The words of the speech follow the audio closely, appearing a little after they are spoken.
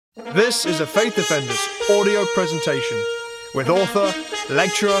This is a Faith Defenders audio presentation with author,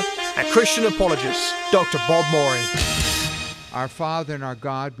 lecturer, and Christian apologist, Dr. Bob Morey. Our Father and our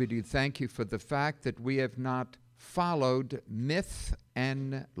God, we do thank you for the fact that we have not followed myth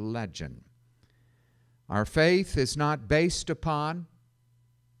and legend. Our faith is not based upon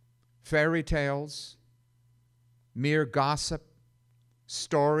fairy tales, mere gossip,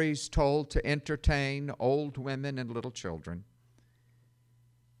 stories told to entertain old women and little children.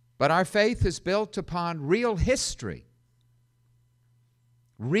 But our faith is built upon real history,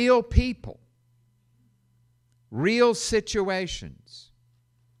 real people, real situations,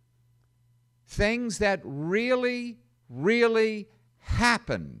 things that really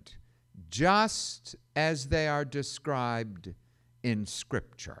happened just as they are described in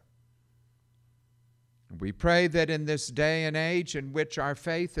Scripture. We pray that in this day and age in which our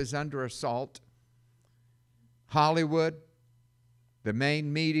faith is under assault, Hollywood, the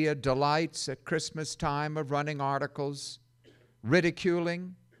main media, delights at Christmas time of running articles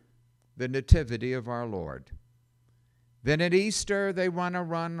ridiculing the nativity of our Lord. Then at Easter they want to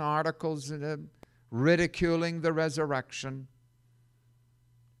run articles ridiculing the resurrection.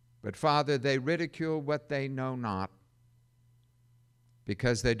 But Father, they ridicule what they know not,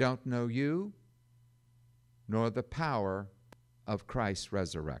 because they don't know you nor the power of Christ's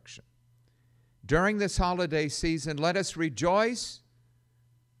resurrection. During this holiday season, let us rejoice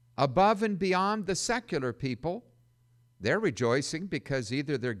above and beyond the secular people. They're rejoicing because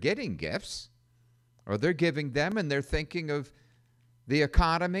either they're getting gifts or they're giving them, and they're thinking of the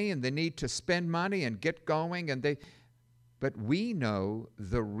economy and the need to spend money and get going. But we know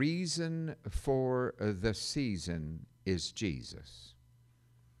the reason for the season is Jesus.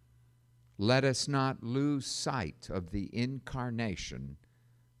 Let us not lose sight of the incarnation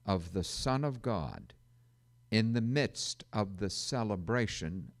of the Son of God in the midst of the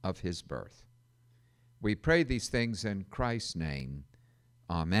celebration of his birth. We pray these things in Christ's name.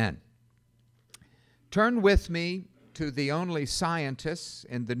 Amen. Turn with me to the only scientist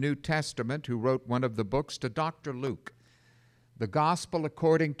in the New Testament who wrote one of the books, to Dr. Luke. The Gospel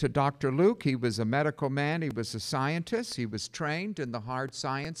according to Dr. Luke. He was a medical man. He was a scientist. He was trained in the hard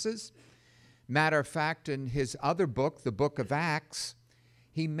sciences. Matter of fact, in his other book, the book of Acts,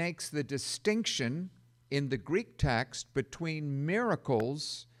 he makes the distinction in the Greek text between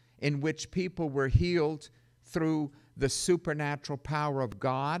miracles in which people were healed through the supernatural power of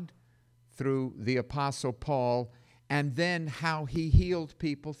God, through the Apostle Paul, and then how he healed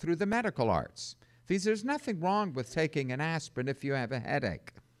people through the medical arts. There's nothing wrong with taking an aspirin if you have a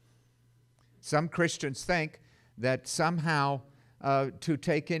headache. Some Christians think that somehow to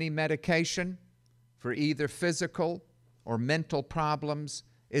take any medication for either physical or mental problems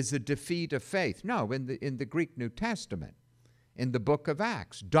is a defeat of faith. No, in the Greek New Testament, in the book of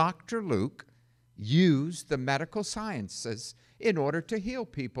Acts, Dr. Luke used the medical sciences in order to heal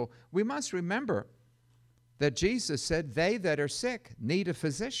people. We must remember that Jesus said, they that are sick need a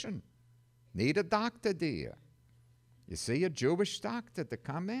physician, need a doctor, dear. You see, a Jewish doctor to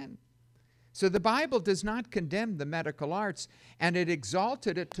come in. So the Bible does not condemn the medical arts, and it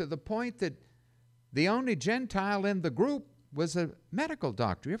exalted it to the point that the only Gentile in the group was a medical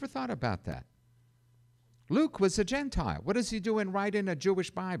doctor. You ever thought about that? Luke was a Gentile. What is he doing writing a Jewish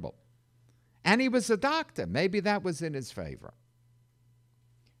Bible? And he was a doctor. Maybe that was in his favor.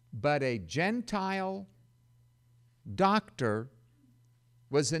 But a Gentile doctor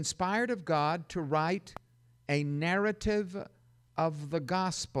was inspired of God to write a narrative of the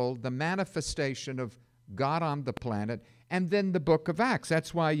gospel, the manifestation of God on the planet, and then the book of Acts.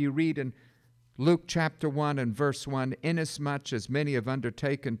 That's why you read in Luke chapter 1 and verse 1, inasmuch as many have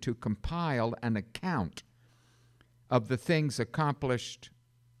undertaken to compile an account of the things accomplished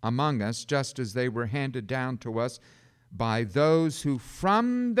among us, just as they were handed down to us by those who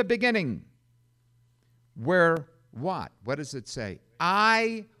from the beginning were what? What does it say?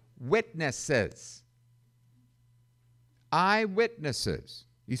 Eyewitnesses. Eyewitnesses.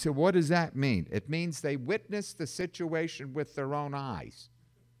 You say, what does that mean? It means they witnessed the situation with their own eyes.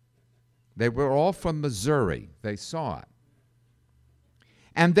 They were all from Missouri. They saw it.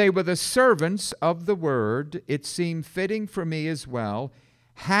 And they were the servants of the word. It seemed fitting for me as well,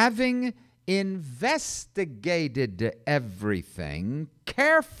 having investigated everything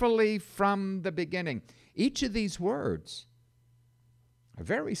carefully from the beginning. Each of these words are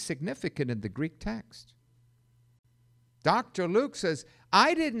very significant in the Greek text. Dr. Luke says,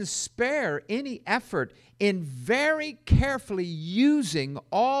 I didn't spare any effort in very carefully using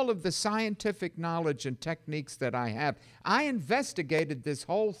all of the scientific knowledge and techniques that I have. I investigated this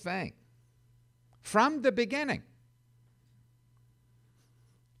whole thing from the beginning.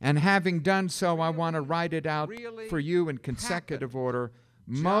 And having done so, I want to write it out for you in consecutive order.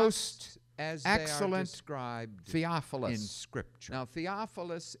 Most excellent Theophilus in Scripture. Now,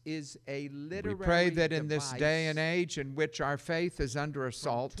 Theophilus is a literary We pray that in this day and age in which our faith is under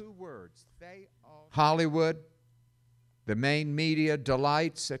assault, Hollywood, the main media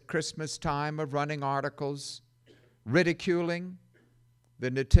delights at Christmas time of running articles ridiculing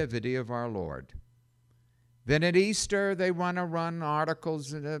the nativity of our Lord. Then at Easter, they want to run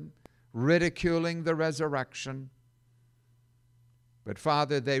articles ridiculing the resurrection. But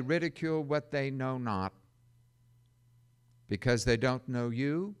Father, they ridicule what they know not, because they don't know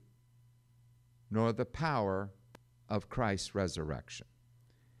you nor the power of Christ's resurrection.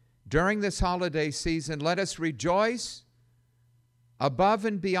 During this holiday season, let us rejoice above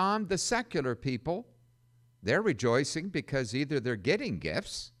and beyond the secular people. They're rejoicing because either they're getting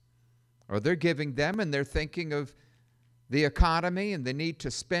gifts or they're giving them, and they're thinking of the economy and the need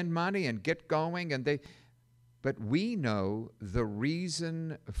to spend money and get going. But we know the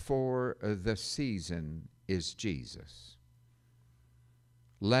reason for the season is Jesus.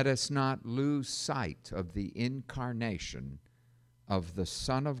 Let us not lose sight of the incarnation of the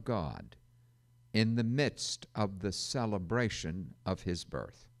Son of God in the midst of the celebration of his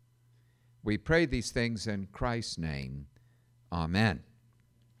birth. We pray these things in Christ's name. Amen.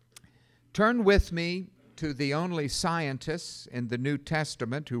 Turn with me to the only scientist in the New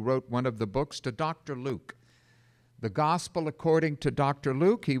Testament who wrote one of the books, to Dr. Luke. The Gospel according to Dr.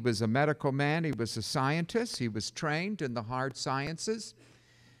 Luke. He was a medical man. He was a scientist. He was trained in the hard sciences.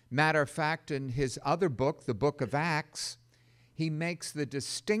 Matter of fact, in his other book, the book of Acts, he makes the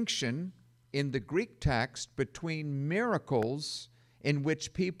distinction in the Greek text between miracles in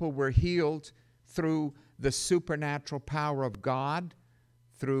which people were healed through the supernatural power of God,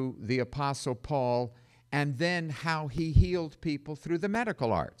 through the Apostle Paul, and then how he healed people through the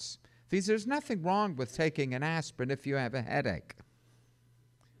medical arts. There's nothing wrong with taking an aspirin if you have a headache.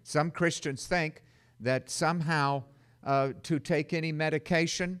 Some Christians think that somehow to take any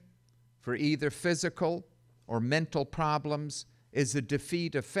medication for either physical or mental problems is a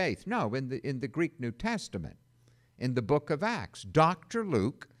defeat of faith. No, in the Greek New Testament, in the book of Acts, Dr.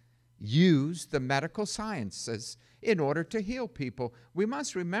 Luke used the medical sciences in order to heal people. We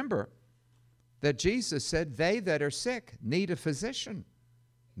must remember that Jesus said, they that are sick need a physician,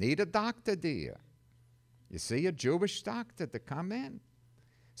 need a doctor, dear. You see, a Jewish doctor to come in.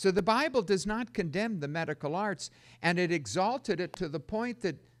 So the Bible does not condemn the medical arts, and it exalted it to the point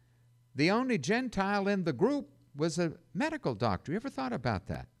that the only Gentile in the group was a medical doctor. You ever thought about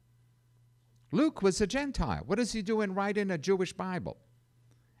that? Luke was a Gentile. What is he doing writing a Jewish Bible?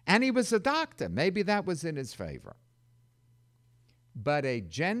 And he was a doctor. Maybe that was in his favor. But a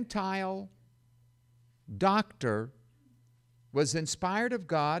Gentile doctor was inspired of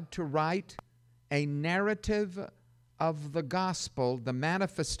God to write a narrative of the gospel, the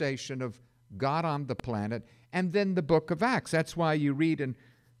manifestation of God on the planet, and then the book of Acts. That's why you read in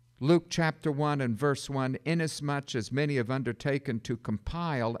Luke chapter 1 and verse 1, inasmuch as many have undertaken to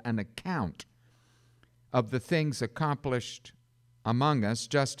compile an account of the things accomplished among us,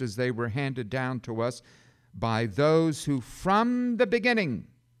 just as they were handed down to us by those who from the beginning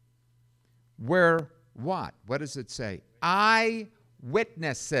were what? What does it say?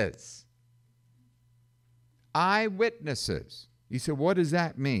 Eyewitnesses. Eyewitnesses. You say, what does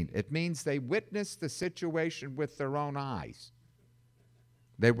that mean? It means they witnessed the situation with their own eyes.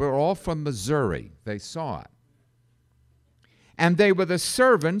 They were all from Missouri. They saw it. And they were the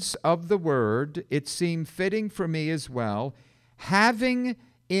servants of the word. It seemed fitting for me as well, having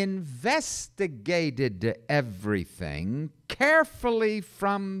investigated everything carefully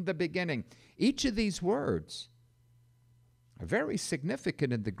from the beginning. Each of these words are very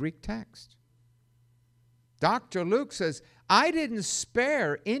significant in the Greek text. Dr. Luke says, I didn't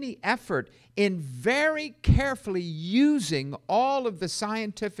spare any effort in very carefully using all of the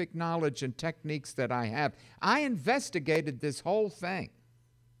scientific knowledge and techniques that I have. I investigated this whole thing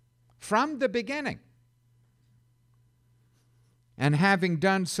from the beginning. And having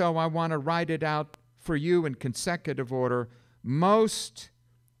done so, I want to write it out for you in consecutive order. Most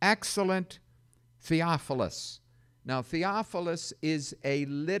excellent Theophilus. Now, Theophilus is a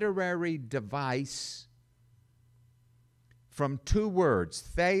literary device from two words,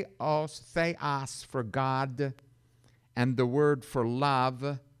 theos for God, and the word for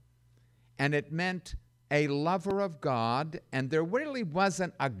love. And it meant a lover of God, and there really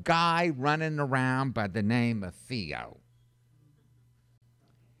wasn't a guy running around by the name of Theo.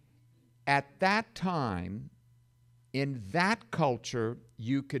 At that time, in that culture,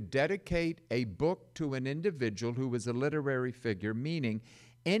 you could dedicate a book to an individual who was a literary figure, meaning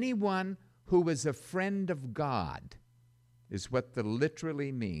Anyone who is a friend of God is what the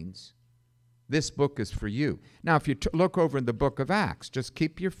literally means. This book is for you. Now, if you look over in the book of Acts, just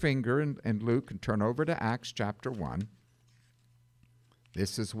keep your finger in Luke and turn over to Acts chapter 1.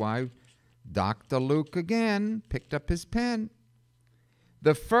 This is why Dr. Luke again picked up his pen.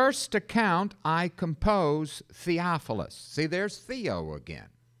 The first account I compose, Theophilus. See, there's Theo again.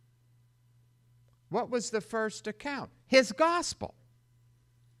 What was the first account? His gospel.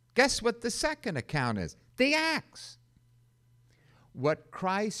 Guess what the second account is? The Acts. What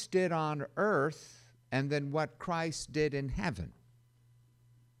Christ did on earth and then what Christ did in heaven.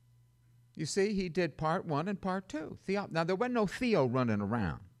 You see, he did part 1 and part 2. Now, there wasn't no Theo running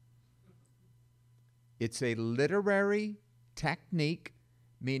around. It's a literary technique,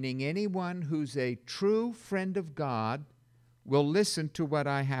 meaning anyone who's a true friend of God will listen to what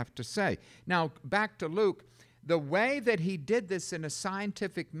I have to say. Now, back to Luke. The way that he did this in a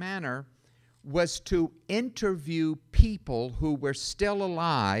scientific manner was to interview people who were still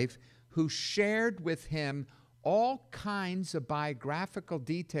alive, who shared with him all kinds of biographical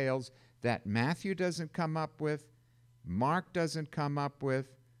details that Matthew doesn't come up with, Mark doesn't come up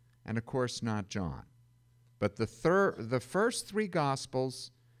with, and of course not John. But the first 3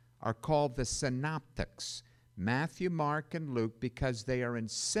 Gospels are called the synoptics, Matthew, Mark, and Luke, because they are in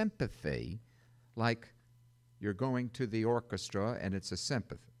sympathy, like you're going to the orchestra and it's a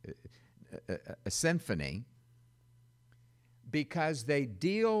symphony, because they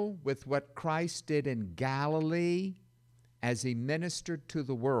deal with what Christ did in Galilee as he ministered to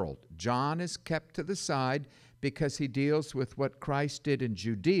the world. John is kept to the side because he deals with what Christ did in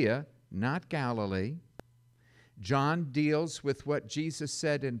Judea, not Galilee. John deals with what Jesus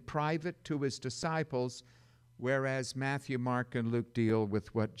said in private to his disciples, whereas Matthew, Mark, and Luke deal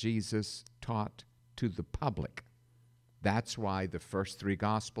with what Jesus taught to the public. That's why the first 3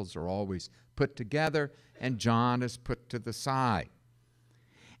 Gospels are always put together and John is put to the side.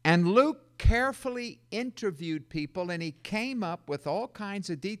 And Luke carefully interviewed people, and he came up with all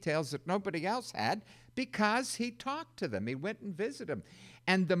kinds of details that nobody else had because he talked to them. He went and visited them.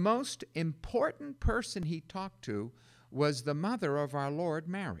 And the most important person he talked to was the mother of our Lord,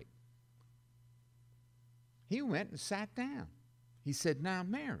 Mary. He went and sat down. He said, "Now,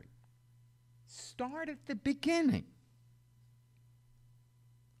 Mary, start at the beginning.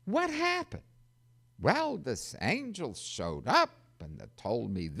 What happened?" "Well, this angel showed up and they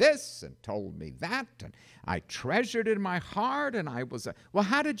told me this and told me that, and I treasured it in my heart, and I was, well,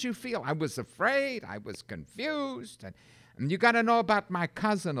 how did you feel?" "I was afraid, I was confused, and you got to know about my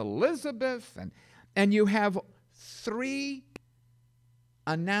cousin Elizabeth," and you have 3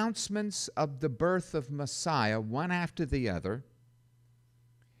 announcements of the birth of Messiah, one after the other,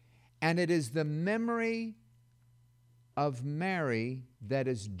 and it is the memory of Mary that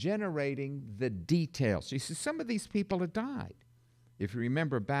is generating the details. You see, some of these people have died. If you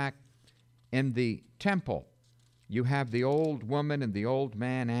remember back in the temple, you have the old woman and the old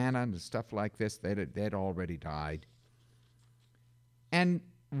man, Anna, and stuff like this. They'd already died. And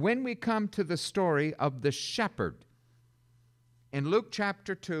when we come to the story of the shepherd, in Luke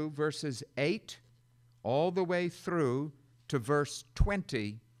chapter 2, verses 8 all the way through to verse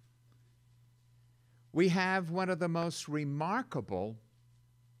 20, we have one of the most remarkable,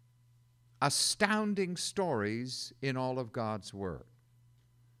 astounding stories in all of God's Word.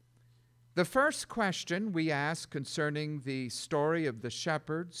 The first question we ask concerning the story of the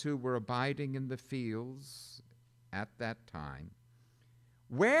shepherds who were abiding in the fields at that time,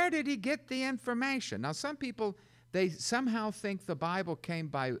 where did he get the information? Now, some people, they somehow think the Bible came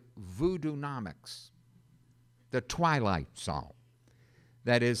by voodoo-nomics, the Twilight Zone.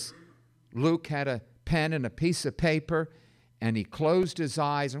 That is, Luke had a pen and a piece of paper, and he closed his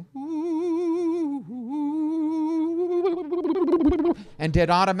eyes and did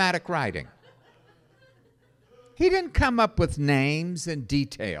automatic writing. He didn't come up with names and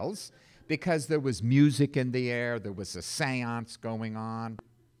details because there was music in the air, there was a seance going on.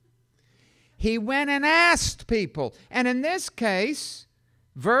 He went and asked people. And in this case,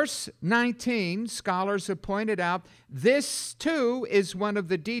 verse 19, scholars have pointed out, this too is one of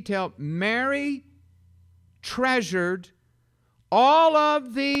the details. Mary treasured all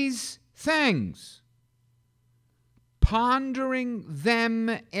of these things, pondering them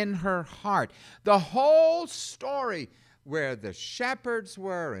in her heart. The whole story where the shepherds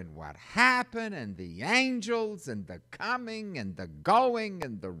were and what happened and the angels and the coming and the going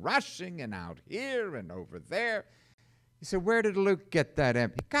and the rushing and out here and over there. He said, where did Luke get that? He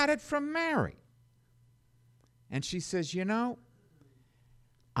got it from Mary. And she says, you know,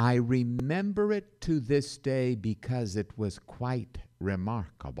 I remember it to this day because it was quite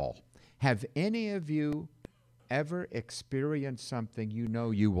remarkable. Have any of you ever experienced something you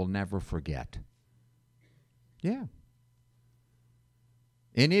know you will never forget? Yeah.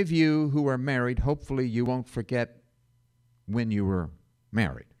 Any of you who are married, hopefully you won't forget when you were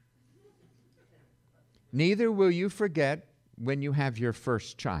married. Neither will you forget when you have your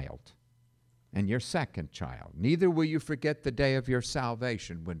first child and your second child. Neither will you forget the day of your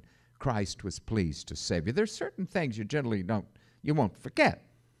salvation when Christ was pleased to save you. There's certain things you won't forget.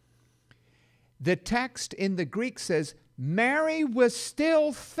 The text in the Greek says, Mary was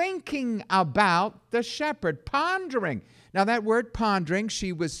still thinking about the shepherd, pondering. Now that word pondering,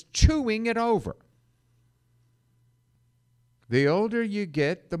 she was chewing it over. The older you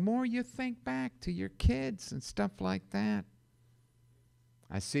get, the more you think back to your kids and stuff like that.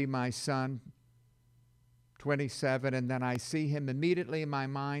 I see my son, 27, and then I see him immediately in my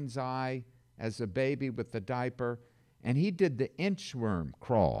mind's eye as a baby with the diaper, and he did the inchworm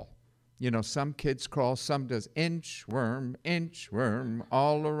crawl. You know, some kids crawl, some does inchworm,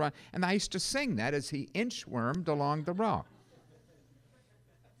 all around. And I used to sing that as he inchwormed along the rock.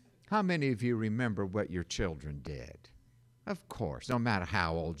 How many of you remember what your children did? Of course, no matter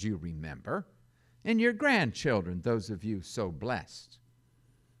how old you remember. And your grandchildren, those of you so blessed.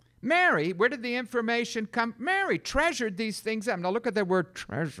 Mary, where did the information come? Mary treasured these things up. Now look at that word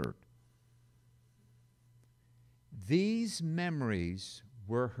treasured. These memories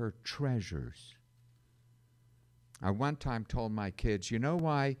were her treasures. I one time told my kids, you know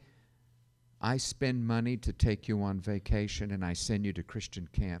why I spend money to take you on vacation and I send you to Christian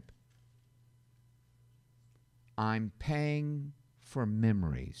camp? I'm paying for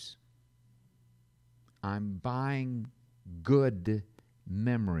memories. I'm buying good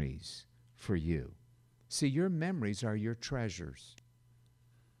memories for you. See, your memories are your treasures.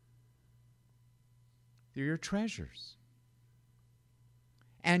 They're your treasures.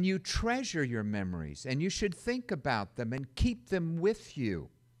 And you treasure your memories, and you should think about them and keep them with you.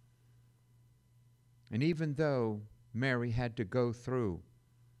 And even though Mary had to go through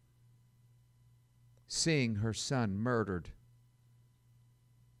seeing her son murdered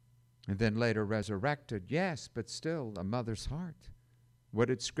and then later resurrected, yes, but still a mother's heart. What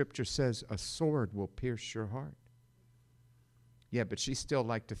did Scripture says? A sword will pierce your heart. Yeah, but she still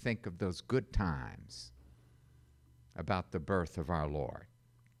liked to think of those good times about the birth of our Lord.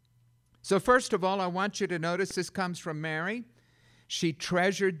 So first of all, I want you to notice this comes from Mary. She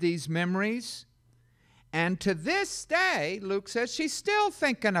treasured these memories. And to this day, Luke says, she's still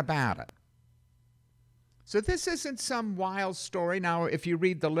thinking about it. So this isn't some wild story. Now, if you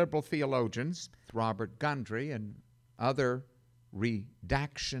read the liberal theologians, Robert Gundry and other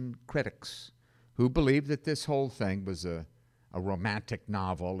redaction critics who believe that this whole thing was a romantic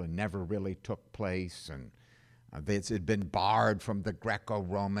novel and never really took place, and it had been barred from the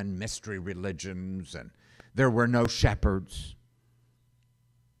Greco-Roman mystery religions, and there were no shepherds,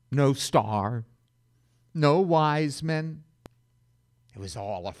 no star, no wise men. It was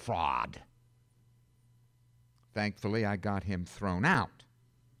all a fraud. Thankfully, I got him thrown out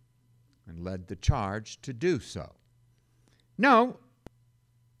and led the charge to do so. No,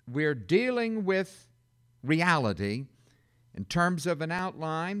 we're dealing with reality in terms of an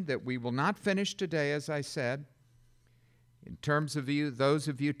outline that we will not finish today, as I said. In terms of you, those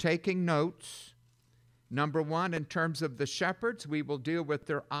of you taking notes, number one, in terms of the shepherds, we will deal with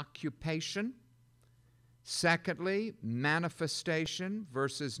their occupation. Secondly, manifestation,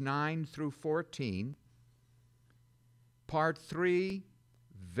 verses 9 through 14. Part 3,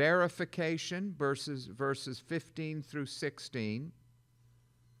 verification, verses 15 through 16.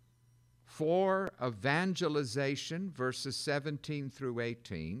 4, evangelization, verses 17 through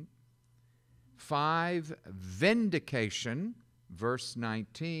 18. 5, vindication, verse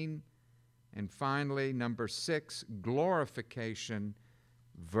 19. And finally, number 6, glorification,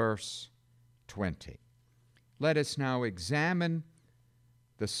 verse 20. Let us now examine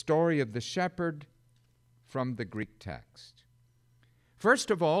the story of the shepherd from the Greek text. First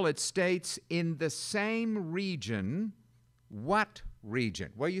of all, it states in the same region. What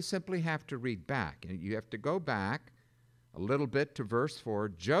region? Well, you simply have to read back. And you have to go back a little bit to verse 4.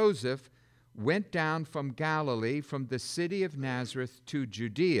 Joseph went down from Galilee, from the city of Nazareth to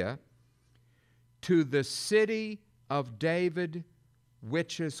Judea, to the city of David,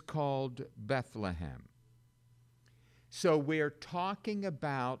 which is called Bethlehem. So we're talking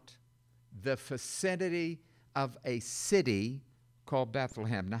about the vicinity of a city called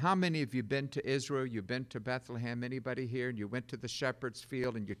Bethlehem. Now, how many of you been to Israel? You've been to Bethlehem? Anybody here? And you went to the shepherd's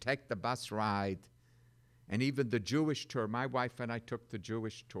field and you take the bus ride, and even the Jewish tour. My wife and I took the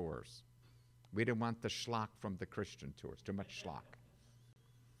Jewish tours. We didn't want the schlock from the Christian tours, too much schlock.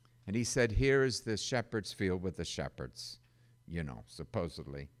 And he said, here is the shepherd's field with the shepherds, you know,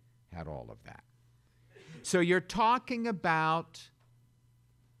 supposedly had all of that. So you're talking about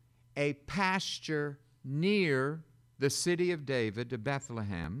a pasture near the city of David, to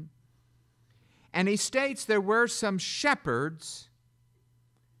Bethlehem. And he states there were some shepherds,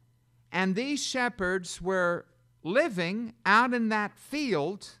 and these shepherds were living out in that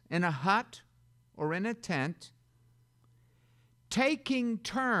field in a hut or in a tent, taking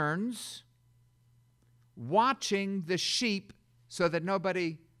turns watching the sheep so that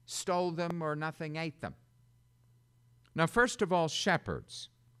nobody stole them or nothing ate them. Now, first of all, shepherds.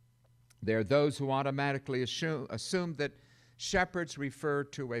 There are those who automatically assume that shepherds refer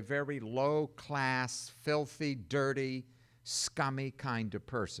to a very low-class, filthy, dirty, scummy kind of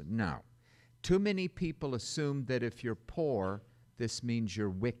person. No. Too many people assume that if you're poor, this means you're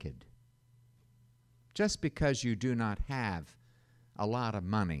wicked. Just because you do not have a lot of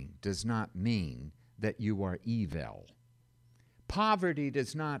money does not mean that you are evil. Poverty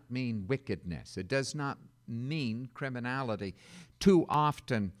does not mean wickedness. It does not mean criminality. Too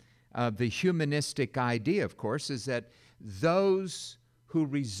often, the humanistic idea, of course, is that those who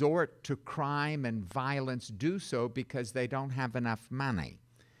resort to crime and violence do so because they don't have enough money.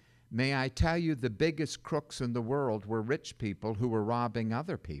 May I tell you, the biggest crooks in the world were rich people who were robbing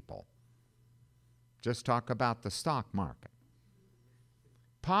other people. Just talk about the stock market.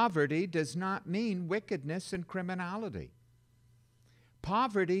 Poverty does not mean wickedness and criminality.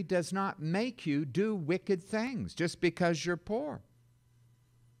 Poverty does not make you do wicked things just because you're poor.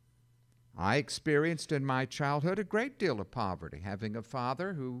 I experienced in my childhood a great deal of poverty, having a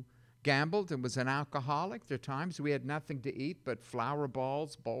father who gambled and was an alcoholic. There are times we had nothing to eat but flour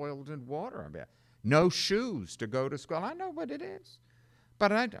balls boiled in water. I mean, no shoes to go to school. I know what it is.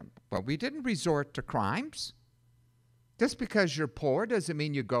 But we didn't resort to crimes. Just because you're poor doesn't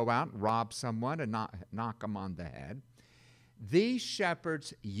mean you go out and rob someone and knock them on the head. These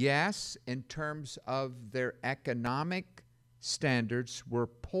shepherds, yes, in terms of their economic standards, were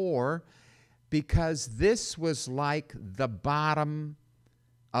poor because this was like the bottom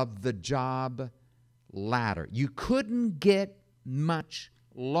of the job ladder. You couldn't get much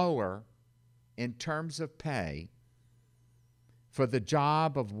lower in terms of pay for the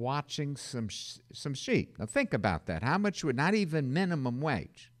job of watching some sheep. Now think about that. How much would, not even minimum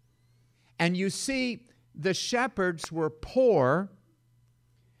wage. And you see, the shepherds were poor.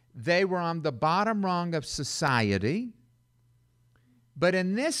 They were on the bottom rung of society. But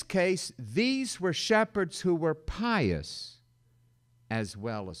in this case, these were shepherds who were pious as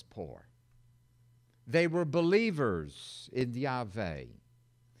well as poor. They were believers in Yahweh.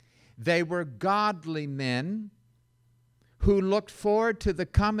 They were godly men who looked forward to the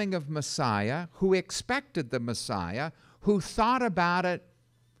coming of Messiah, who expected the Messiah, who thought about it,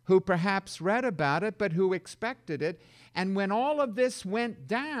 who perhaps read about it, but who expected it. And when all of this went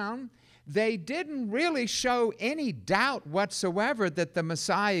down, they didn't really show any doubt whatsoever that the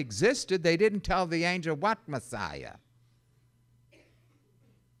Messiah existed. They didn't tell the angel, what Messiah?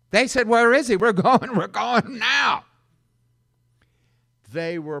 They said, where is he? We're going now.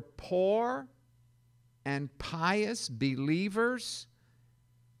 They were poor and pious believers,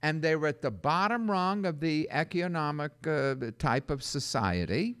 and they were at the bottom rung of the economic type of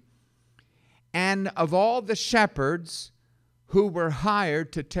society. And of all the shepherds who were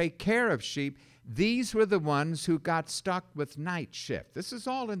hired to take care of sheep, these were the ones who got stuck with night shift. This is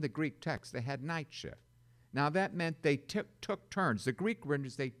all in the Greek text. They had night shift. Now that meant they took turns. The Greek word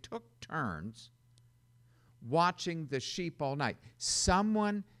is they took turns watching the sheep all night.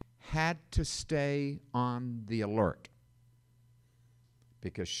 Someone had to stay on the alert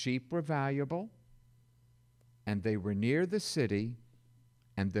because sheep were valuable and they were near the city,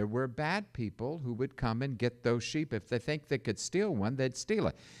 and there were bad people who would come and get those sheep. If they think they could steal one, they'd steal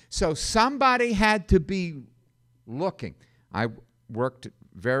it. So somebody had to be looking. I worked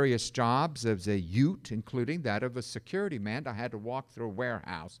various jobs as a ute, including that of a security man. I had to walk through a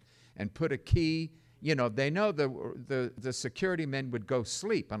warehouse and put a key. You know, they know the security men would go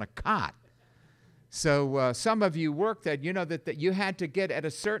sleep on a cot. So some of you worked that, you know, that you had to get at a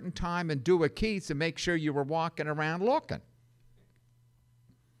certain time and do a key to make sure you were walking around looking.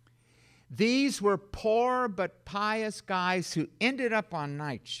 These were poor but pious guys who ended up on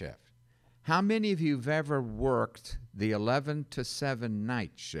night shift. How many of you have ever worked the 11 to 7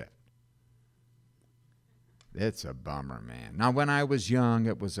 night shift? It's a bummer, man. Now, when I was young,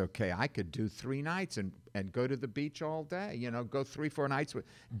 it was okay. I could do 3 nights and go to the beach all day. You know, go 3-4 nights,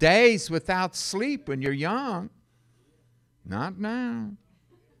 days without sleep when you're young. Not now.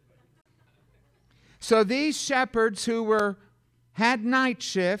 So these shepherds who had night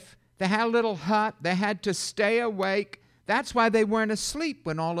shift, They had a little hut. They had to stay awake. That's why they weren't asleep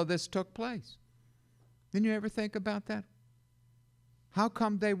when all of this took place. Didn't you ever think about that? How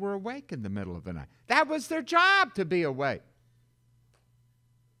come they were awake in the middle of the night? That was their job, to be awake.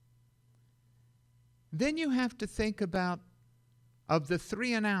 Then you have to think about, of the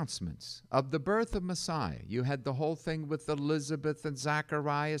three announcements of the birth of Messiah. You had the whole thing with Elizabeth and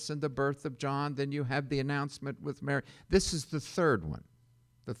Zacharias and the birth of John. Then you have the announcement with Mary. This is the third one.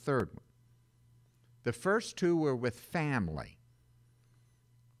 The third one. The first two were with family.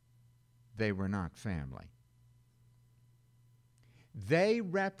 They were not family. They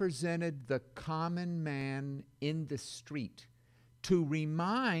represented the common man in the street to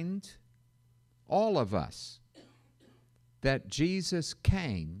remind all of us that Jesus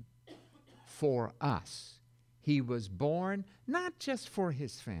came for us. He was born not just for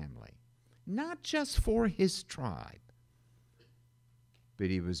his family, not just for his tribe, but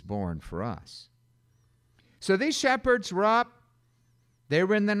he was born for us. So these shepherds were up. They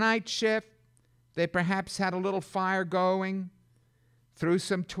were in the night shift. They perhaps had a little fire going. Threw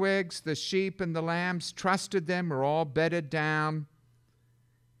some twigs. The sheep and the lambs trusted them, were all bedded down.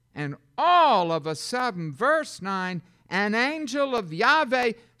 And all of a sudden, verse 9, an angel of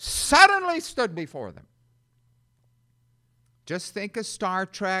Yahweh suddenly stood before them. Just think of Star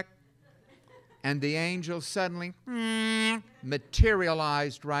Trek, and the angel suddenly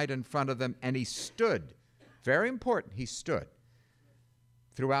materialized right in front of them, and he stood. Very important, he stood.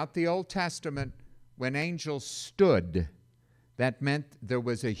 Throughout the Old Testament, when angels stood, that meant there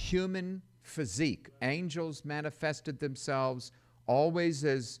was a human physique. Angels manifested themselves always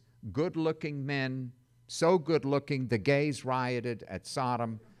as good-looking men, so good-looking the gays rioted at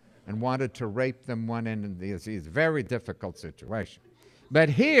Sodom and wanted to rape them one end and the other. It's a very difficult situation. But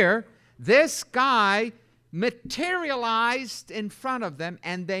here, this guy materialized in front of them,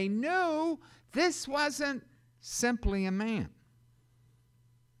 and they knew this wasn't simply a man.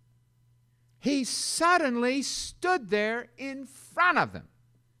 He suddenly stood there in front of them.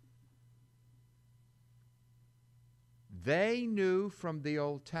 They knew from the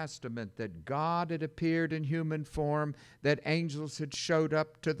Old Testament that God had appeared in human form, that angels had showed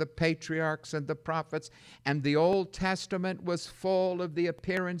up to the patriarchs and the prophets, and the Old Testament was full of the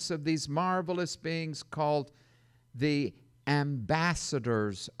appearance of these marvelous beings called the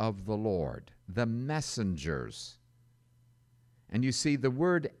ambassadors of the Lord, the messengers. And you see, the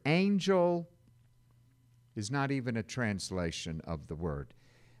word angel is not even a translation of the word.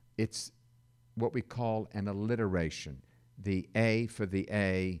 It's what we call an alliteration. The A for the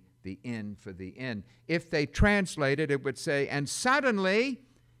A, the N for the N. If they translate it, it would say, and suddenly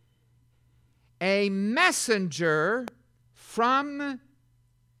a messenger from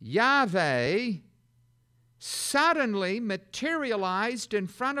Yahweh suddenly materialized in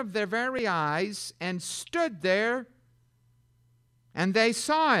front of their very eyes and stood there, and they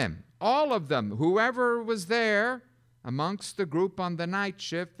saw him. All of them, whoever was there amongst the group on the night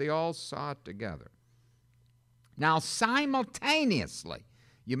shift, they all saw it together. Now, simultaneously,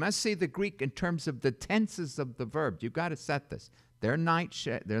 you must see the Greek in terms of the tenses of the verb. You've got to set this. They're the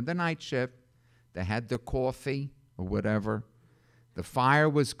night shift. They had their coffee or whatever. The fire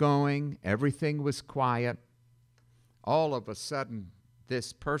was going. Everything was quiet. All of a sudden,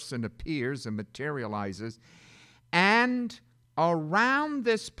 this person appears and materializes. And around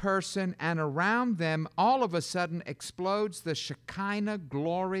this person and around them, all of a sudden explodes the Shekinah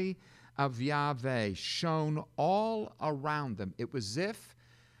glory of Yahweh, shone all around them. It was as if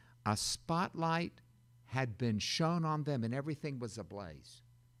a spotlight had been shone on them and everything was ablaze.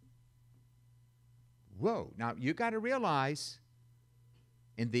 Whoa. Now, you got to realize,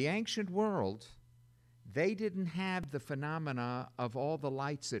 in the ancient world, they didn't have the phenomena of all the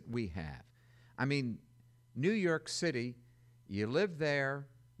lights that we have. I mean, New York City, you live there,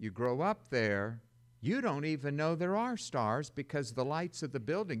 you grow up there, you don't even know there are stars because the lights of the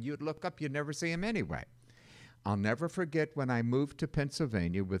building, you'd look up, you'd never see them anyway. I'll never forget when I moved to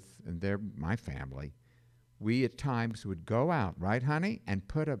Pennsylvania with my family, we at times would go out, right, honey, and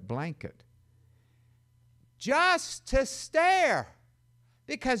put a blanket just to stare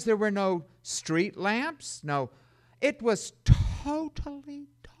because there were no street lamps, no. It was totally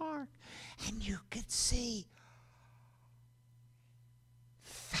dark, and you could see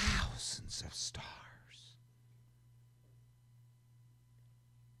thousands of stars.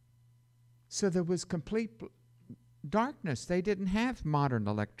 So there was complete darkness. They didn't have modern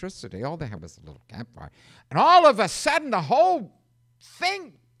electricity. All they had was a little campfire. And all of a sudden, the whole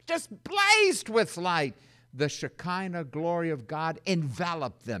thing just blazed with light. The Shekinah glory of God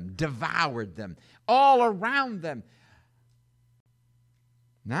enveloped them, devoured them, all around them.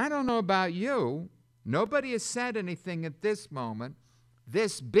 Now, I don't know about you. Nobody has said anything at this moment.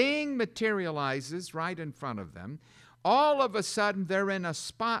 This being materializes right in front of them. All of a sudden, they're in a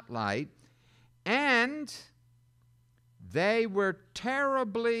spotlight, and they were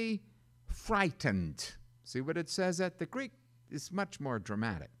terribly frightened. See what it says at the Greek? It's much more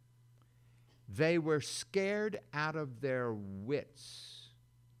dramatic. They were scared out of their wits.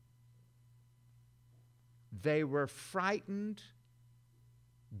 They were frightened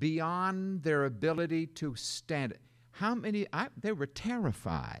beyond their ability to stand it. How many? They were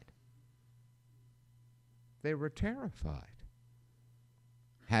terrified. They were terrified.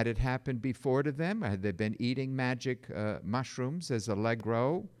 Had it happened before to them? Had they been eating magic mushrooms as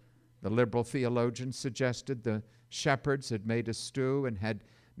Allegro, the liberal theologian, suggested? The shepherds had made a stew and had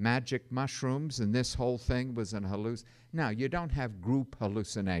magic mushrooms, and this whole thing was an hallucination. Now, you don't have group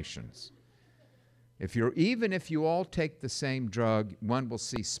hallucinations. Even if you all take the same drug, one will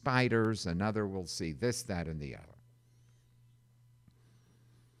see spiders, another will see this, that, and the other.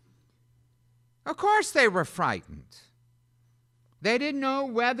 Of course they were frightened. They didn't know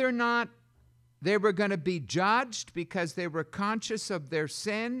whether or not they were going to be judged because they were conscious of their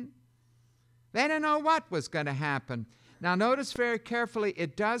sin. They didn't know what was going to happen. Now notice very carefully,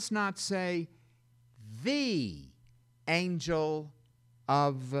 it does not say the angel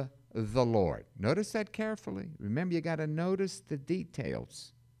of the Lord. Notice that carefully. Remember, you got to notice the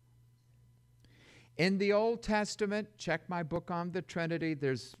details. In the Old Testament, check my book on the Trinity,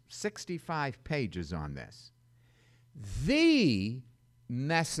 there's 65 pages on this. The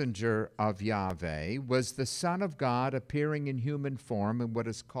messenger of Yahweh was the Son of God appearing in human form in what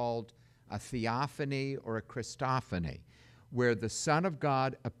is called a theophany or a Christophany, where the Son of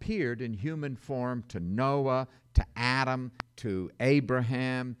God appeared in human form to Noah, to Adam, to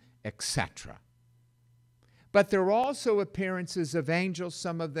Abraham, etc. But there are also appearances of angels,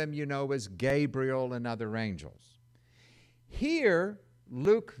 some of them you know as Gabriel and other angels. Here,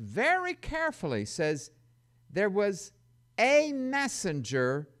 Luke very carefully says there was a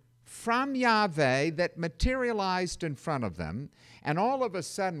messenger from Yahweh that materialized in front of them, and all of a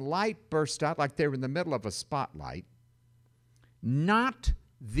sudden light burst out like they were in the middle of a spotlight. Not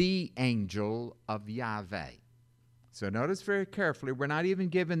the angel of Yahweh. So notice very carefully, we're not even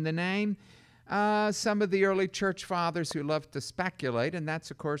given the name. Some of the early church fathers who love to speculate, and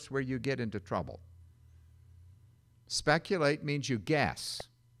that's, of course, where you get into trouble. Speculate means you guess.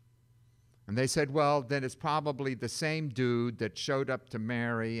 And they said, well, then it's probably the same dude that showed up to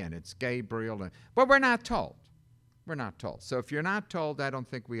Mary, and it's Gabriel. But we're not told. We're not told. So if you're not told, I don't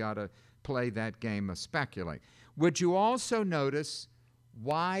think we ought to play that game of speculate. Would you also notice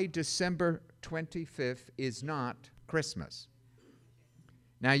why December 25th is not Christmas?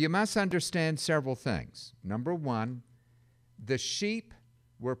 Now, you must understand several things. Number one, the sheep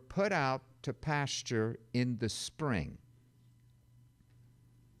were put out to pasture in the spring.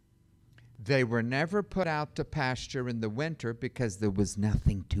 They were never put out to pasture in the winter because there was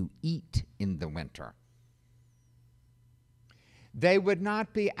nothing to eat in the winter. They would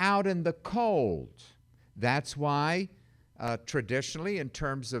not be out in the cold. That's why, traditionally, in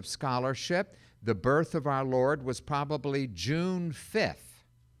terms of scholarship, the birth of our Lord was probably June 5th.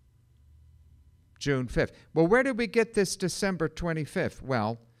 June 5th. Well, where did we get this December 25th?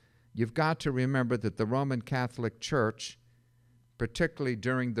 Well, you've got to remember that the Roman Catholic Church, particularly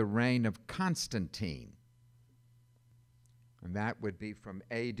during the reign of Constantine, and that would be from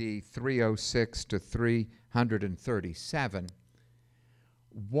A.D. 306 to 337,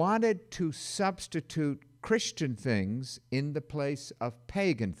 wanted to substitute Christian things in the place of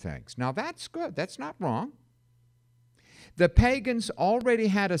pagan things. Now, that's good. That's not wrong. The pagans already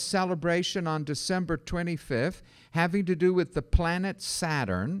had a celebration on December 25th having to do with the planet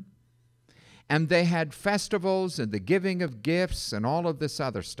Saturn, and they had festivals and the giving of gifts and all of this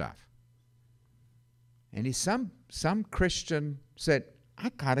other stuff. And some Christian said, I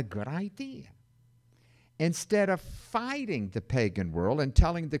got a good idea. Instead of fighting the pagan world and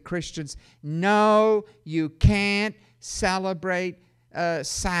telling the Christians, no, you can't celebrate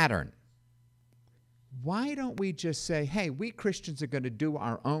Saturn, why don't we just say, hey, we Christians are going to do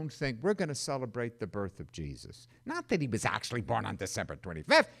our own thing. We're going to celebrate the birth of Jesus. Not that he was actually born on December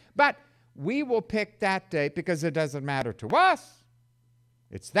 25th, but we will pick that date because it doesn't matter to us.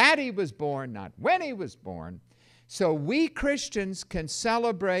 It's that he was born, not when he was born. So we Christians can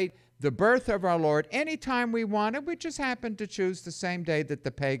celebrate the birth of our Lord anytime we want, and we just happen to choose the same day that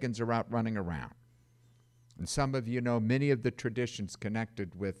the pagans are out running around. And some of you know many of the traditions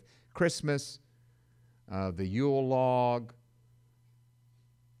connected with Christmas, the Yule log,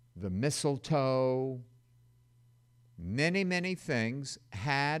 the mistletoe, Many, many things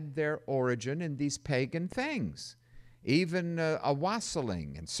had their origin in these pagan things. Even a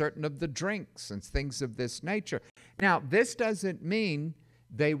wassailing and certain of the drinks and things of this nature. Now, this doesn't mean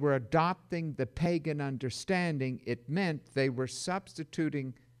they were adopting the pagan understanding. It meant they were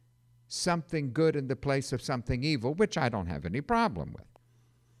substituting something good in the place of something evil, which I don't have any problem with.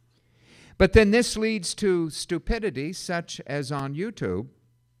 But then this leads to stupidity, such as on YouTube.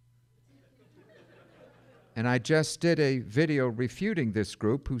 And I just did a video refuting this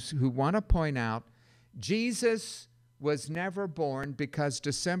group who want to point out Jesus was never born because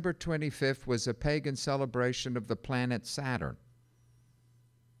December 25th was a pagan celebration of the planet Saturn.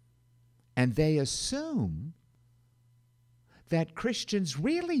 And they assume that Christians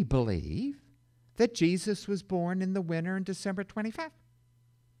really believe that Jesus was born in the winter on December 25th.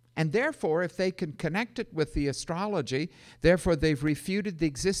 And therefore, if they can connect it with the astrology, therefore they've refuted the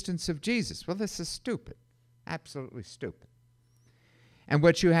existence of Jesus. Well, this is stupid. Absolutely stupid. And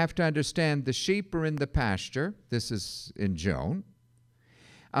what you have to understand, the sheep are in the pasture. This is in Joan.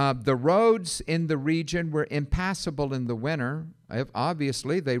 The roads in the region were impassable in the winter.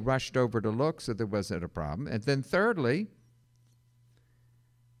 Obviously, they rushed over to look, so there wasn't a problem. And then thirdly,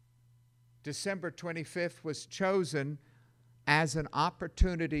 December 25th was chosen as an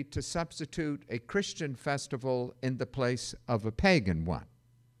opportunity to substitute a Christian festival in the place of a pagan one.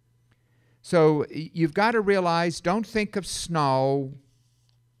 So you've got to realize, don't think of snow.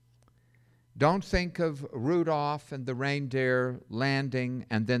 Don't think of Rudolph and the reindeer landing,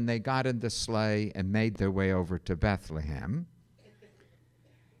 and then they got in the sleigh and made their way over to Bethlehem.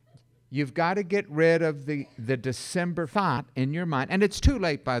 You've got to get rid of the December thought in your mind. And it's too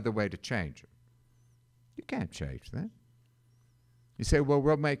late, by the way, to change it. You can't change that. You say, well,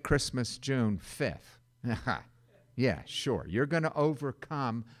 we'll make Christmas June 5th. Yeah, sure. You're going to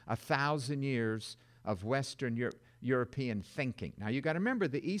overcome 1,000 years of Western European thinking. Now, you've got to remember,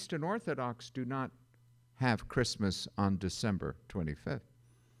 the Eastern Orthodox do not have Christmas on December 25th.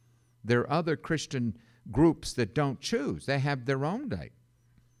 There are other Christian groups that don't choose. They have their own date.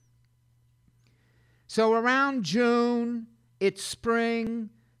 So around June, it's spring.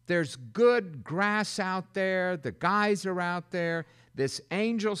 There's good grass out there. The guys are out there. This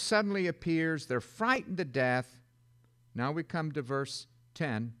angel suddenly appears. They're frightened to death. Now we come to verse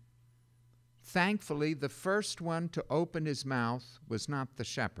 10. Thankfully, the first one to open his mouth was not the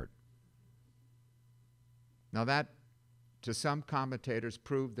shepherd. Now that, to some commentators,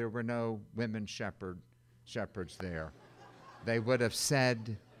 proved there were no women shepherds there. They would have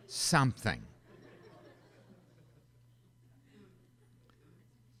said something.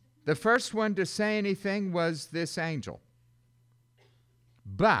 The first one to say anything was this angel.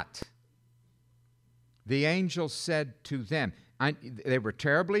 But the angel said to them, they were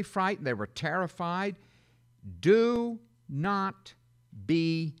terribly frightened, they were terrified, do not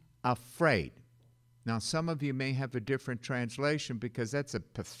be afraid. Now, some of you may have a different translation because that's a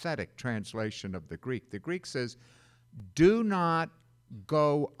pathetic translation of the Greek. The Greek says, do not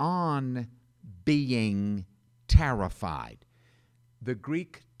go on being terrified. The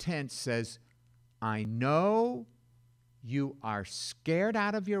Greek tense says, I know you are scared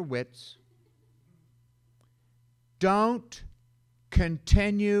out of your wits. Don't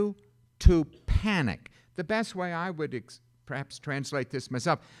continue to panic. The best way I would perhaps translate this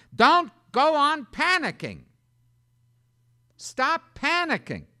myself, don't go on panicking. Stop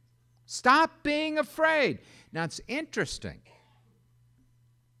panicking. Stop being afraid. Now, it's interesting,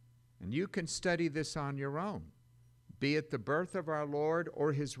 and you can study this on your own. Be it the birth of our Lord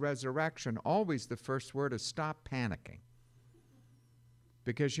or his resurrection, always the first word is stop panicking.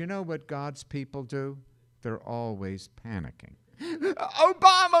 Because you know what God's people do? They're always panicking.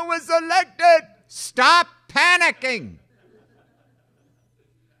 Obama was elected. Stop panicking.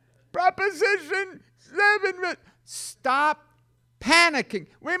 Proposition 7. Stop panicking.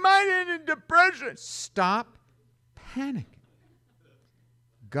 We might end in depression. Stop panicking.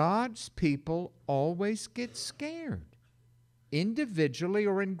 God's people always get scared, individually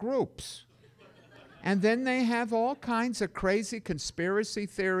or in groups. And then they have all kinds of crazy conspiracy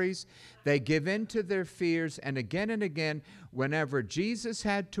theories. They give in to their fears. And again, whenever Jesus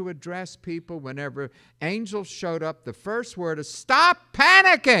had to address people, whenever angels showed up, the first word is, stop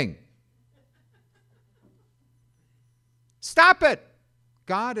panicking. Stop it.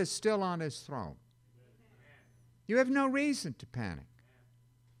 God is still on his throne. You have no reason to panic.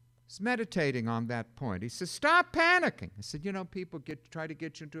 I was meditating on that point. He says, stop panicking. I said, you know, people try to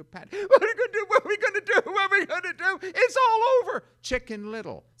get you into a panic. What are we going to do? What are we going to do? What are we going to do? It's all over. Chicken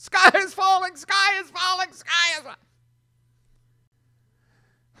Little. Sky is falling. Sky is falling. Sky is falling.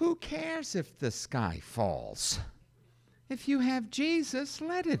 Who cares if the sky falls? If you have Jesus,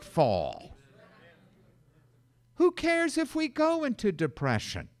 let it fall. Who cares if we go into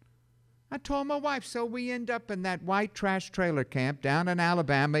depression? I told my wife, so we end up in that white trash trailer camp down in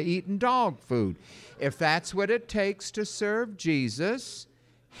Alabama eating dog food. If that's what it takes to serve Jesus,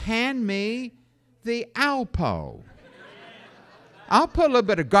 hand me the Alpo. I'll put a little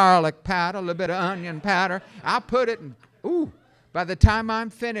bit of garlic powder, a little bit of onion powder. I'll put it in, ooh, by the time I'm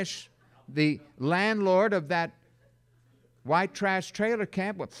finished, the landlord of that white trash trailer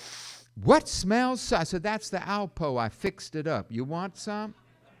camp, what smells so? I said, that's the Alpo. I fixed it up. You want some?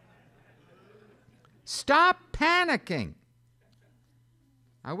 Stop panicking.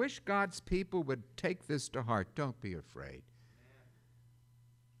 I wish God's people would take this to heart. Don't be afraid.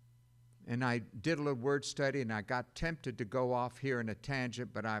 And I did a little word study, and I got tempted to go off here in a tangent,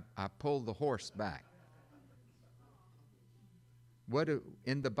 but I pulled the horse back.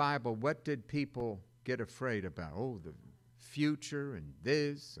 In the Bible, what did people get afraid about? Oh, the future and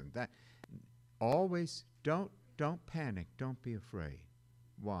this and that. Always don't panic. Don't be afraid.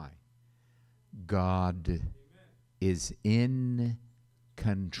 Why? God is in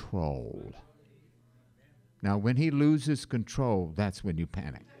control. Now, when he loses control, that's when you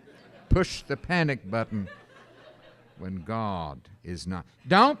panic. Push the panic button when God is not.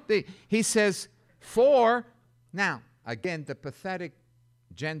 He says, now, again, the pathetic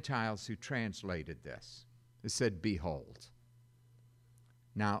Gentiles who translated this, it said, behold.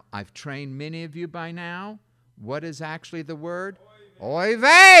 Now, I've trained many of you by now. What is actually the word? Oy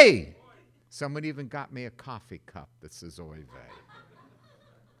vey. Someone even got me a coffee cup that says oy vey.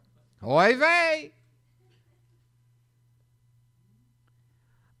 Oy vey.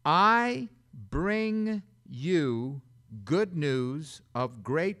 I bring you good news of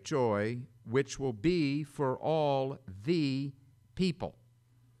great joy, which will be for all the people.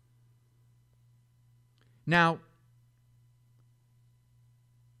 Now,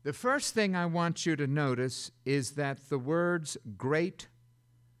 the first thing I want you to notice is that the words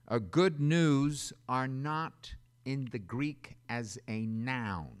good news are not in the Greek as a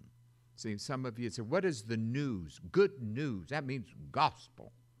noun. See, some of you say, what is the news? Good news. That means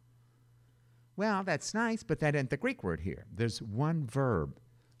gospel. Well, that's nice, but that isn't the Greek word here. There's one verb.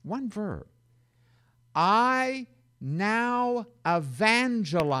 One verb. I now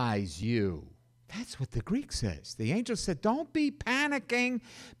evangelize you. That's what the Greek says. The angel said, don't be panicking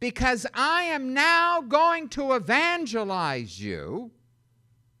because I am now going to evangelize you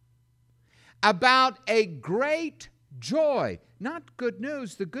about a great joy. Not good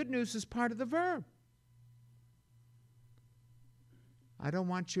news. The good news is part of the verb. I don't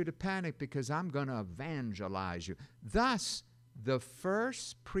want you to panic because I'm going to evangelize you. Thus, the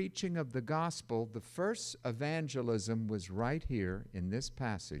first preaching of the gospel, the first evangelism was right here in this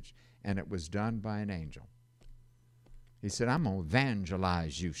passage, and it was done by an angel. He said, I'm going to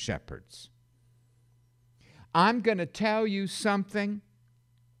evangelize you shepherds. I'm going to tell you something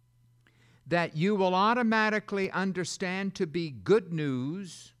that you will automatically understand to be good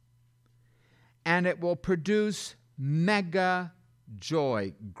news, and it will produce mega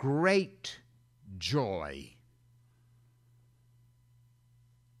joy, great joy.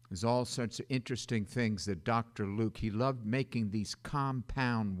 There's all sorts of interesting things that Dr. Luke, he loved making these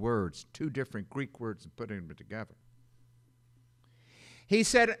compound words, two different Greek words and putting them together. He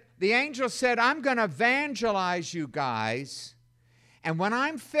said, the angel said, I'm going to evangelize you guys, and when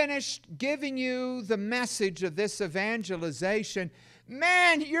I'm finished giving you the message of this evangelization,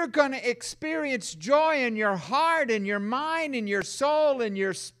 man, you're going to experience joy in your heart, in your mind, in your soul, in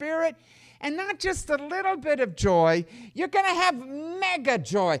your spirit. And not just a little bit of joy. You're going to have mega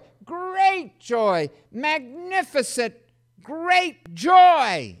joy, great joy, magnificent, great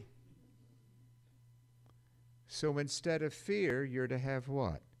joy. So instead of fear, you're to have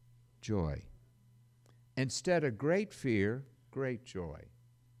what? Joy. Instead of great fear, great joy.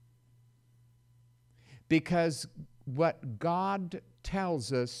 Because what God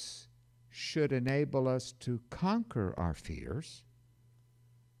tells us should enable us to conquer our fears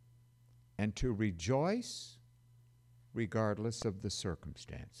and to rejoice regardless of the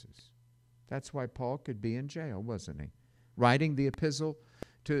circumstances. That's why Paul could be in jail, wasn't he? Writing the epistle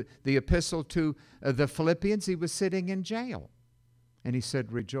to the Philippians, he was sitting in jail. And he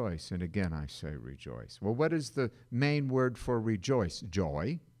said, rejoice. And again, I say rejoice. Well, what is the main word for rejoice?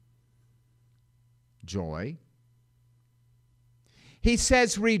 Joy. Joy. He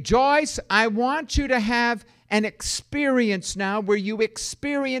says, rejoice. I want you to have an experience now where you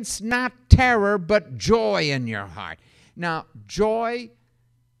experience not terror, but joy in your heart. Now, joy,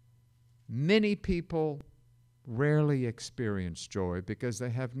 many people rarely experience joy because they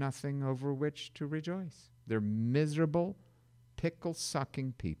have nothing over which to rejoice. They're miserable,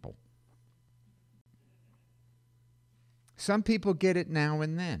 pickle-sucking people. Some people get it now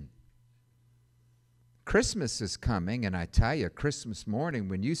and then. Christmas is coming, and I tell you, Christmas morning,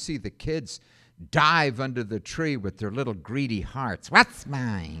 when you see the kids dive under the tree with their little greedy hearts, what's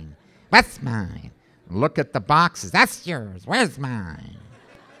mine? What's mine? Look at the boxes. That's yours. Where's mine?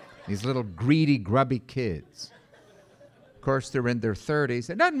 These little greedy, grubby kids. Of course, they're in their 30s.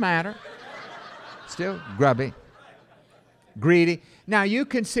 It doesn't matter. Still grubby, greedy. Now, you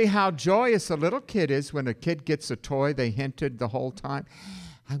can see how joyous a little kid is when a kid gets a toy they hinted the whole time.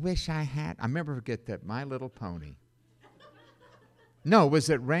 I wish I had. I never forget that, My Little Pony. No, was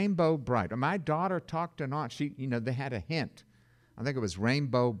it Rainbow Bright? My daughter talked to an aunt. They had a hint. I think it was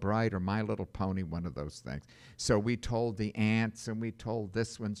Rainbow Bright or My Little Pony, one of those things. So we told the aunts and we told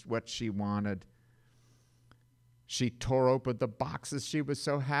this one what she wanted. She tore open the boxes. She was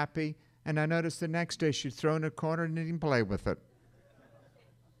so happy. And I noticed the next day she'd throw in a corner and didn't play with it.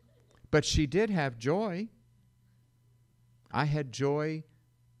 But she did have joy. I had joy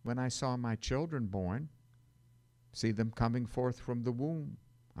when I saw my children born, see them coming forth from the womb.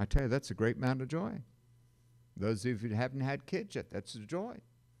 I tell you, that's a great amount of joy. Those of you who haven't had kids yet, that's a joy.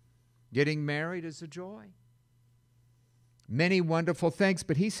 Getting married is a joy. Many wonderful things,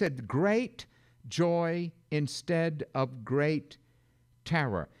 but he said great joy instead of great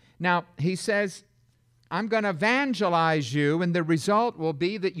terror. Now, he says, I'm going to evangelize you, and the result will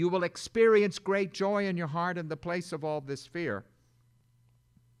be that you will experience great joy in your heart in the place of all this fear.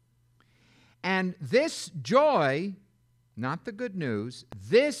 And this joy, not the good news,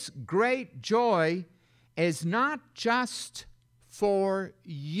 this great joy is not just for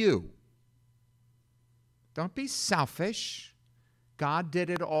you. Don't be selfish. God did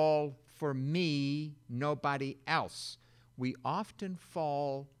it all for me, nobody else. We often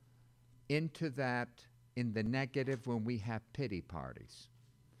fall into that in the negative when we have pity parties.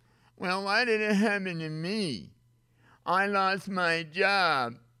 Well, why did it happen to me? I lost my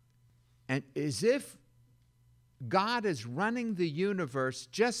job. And as if God is running the universe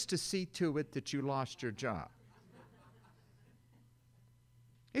just to see to it that you lost your job.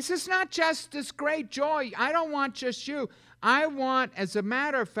 He says, not just this great joy. I don't want just you. I want, as a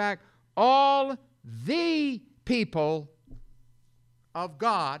matter of fact, all the people of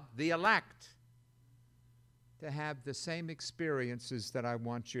God, the elect, to have the same experiences that I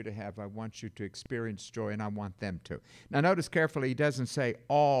want you to have. I want you to experience joy, and I want them to. Now, notice carefully, he doesn't say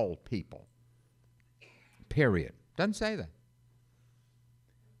all people. Period. Doesn't say that.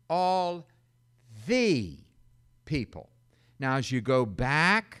 All the people. Now, as you go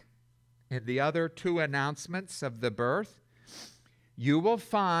back in the other two announcements of the birth, you will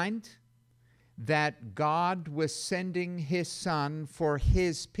find that God was sending his Son for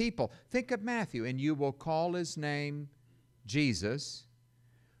his people. Think of Matthew. And you will call his name Jesus,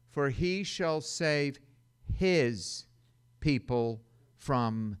 for he shall save his people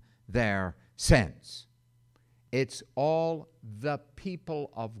from their sins. It's all the people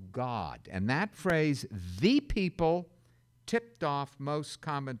of God. And that phrase, the people, tipped off most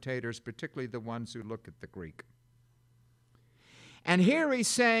commentators, particularly the ones who look at the Greek. And here he's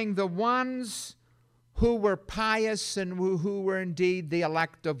saying the ones who were pious and who were indeed the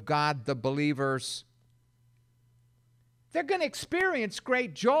elect of God, the believers, they're going to experience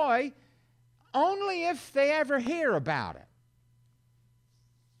great joy only if they ever hear about it.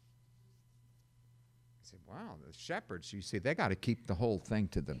 I said, wow, the shepherds, you see, they got to keep the whole thing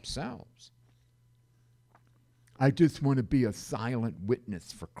to themselves. I just want to be a silent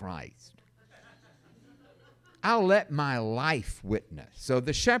witness for Christ. I'll let my life witness. So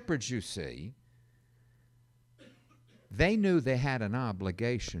the shepherds, you see, they knew they had an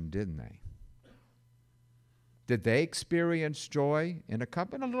obligation, didn't they? Did they experience joy? In a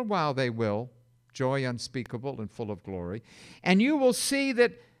little while they will. Joy unspeakable and full of glory. And you will see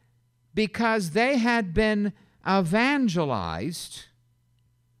that because they had been evangelized,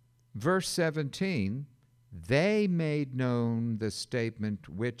 verse 17, they made known the statement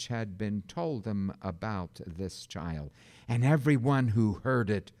which had been told them about this child. And everyone who heard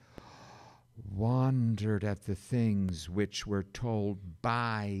it wondered at the things which were told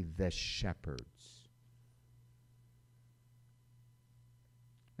by the shepherds.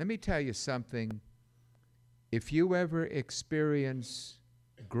 Let me tell you something. If you ever experience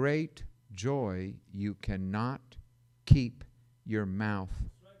great joy, you cannot keep your mouth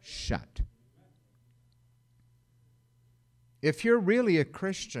shut. If you're really a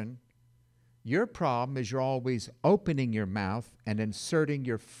Christian, your problem is you're always opening your mouth and inserting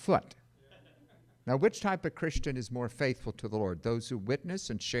your foot Now, which type of Christian is more faithful to the Lord? Those who witness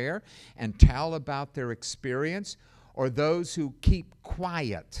and share and tell about their experience, or those who keep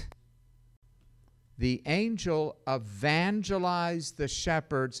quiet? The angel evangelized the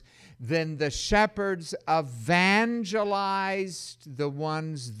shepherds, then the shepherds evangelized the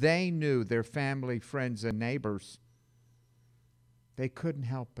ones they knew, their family, friends, and neighbors. They couldn't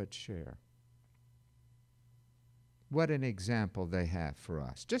help but share. What an example they have for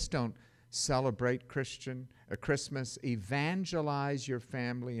us. Just don't celebrate Christmas. Evangelize your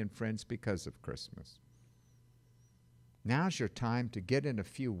family and friends because of Christmas. Now's your time to get in a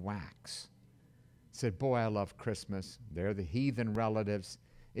few whacks. Said, boy, I love Christmas. They're the heathen relatives.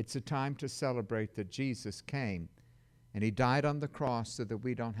 It's a time to celebrate that Jesus came and He died on the cross so that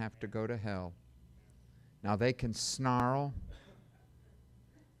we don't have to go to hell. Now they can snarl,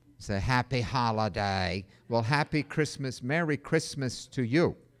 say, happy holiday. Well, happy Christmas, Merry Christmas to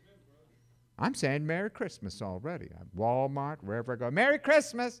you. I'm saying Merry Christmas already. At Walmart, wherever I go, Merry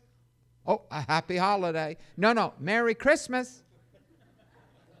Christmas. Oh, a happy holiday. No, Merry Christmas.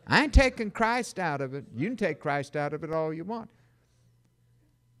 I ain't taking Christ out of it. You can take Christ out of it all you want.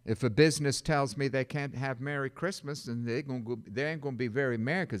 If a business tells me they can't have Merry Christmas, then they ain't going to be very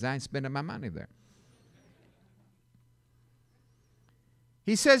merry because I ain't spending my money there.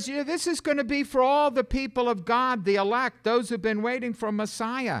 He says, this is going to be for all the people of God, the elect, those who've been waiting for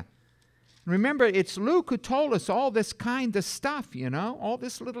Messiah. Remember, it's Luke who told us all this kind of stuff, all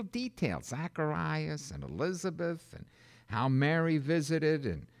this little detail. Zacharias and Elizabeth and how Mary visited.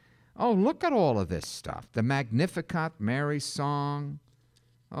 And, oh, look at all of this stuff. The Magnificat, Mary's song.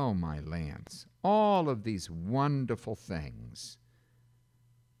 Oh, my lands. All of these wonderful things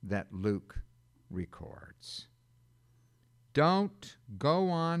that Luke records. Don't go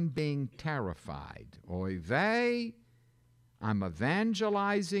on being terrified. Oy vey, I'm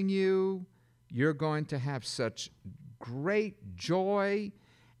evangelizing you. You're going to have such great joy,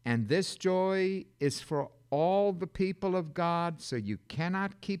 and this joy is for all the people of God, so you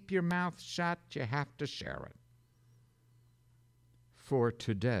cannot keep your mouth shut. You have to share it. For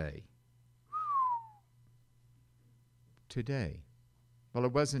today. Today. Well,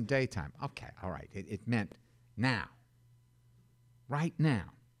 it wasn't daytime. Okay, all right. It meant now. Right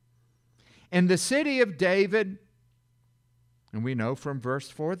now. In the city of David, and we know from verse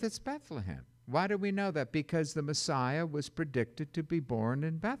 4 that's Bethlehem. Why do we know that? Because the Messiah was predicted to be born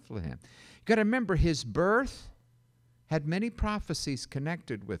in Bethlehem. You've got to remember, his birth had many prophecies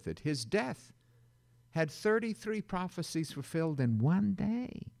connected with it. His death had 33 prophecies fulfilled in one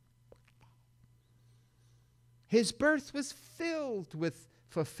day. His birth was filled with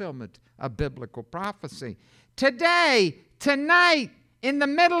fulfillment of biblical prophecy. Today, tonight, in the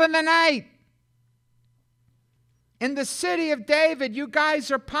middle of the night, in the city of David, you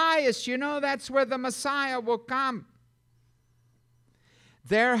guys are pious. You know that's where the Messiah will come.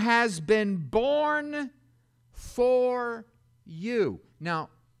 There has been born for you. Now,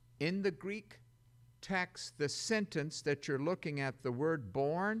 in the Greek text, the sentence that you're looking at, the word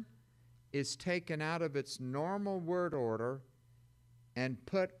born, is taken out of its normal word order and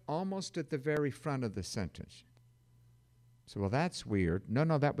put almost at the very front of the sentence. So, well, that's weird.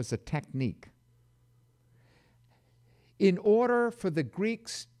 No, that was a technique. In order for the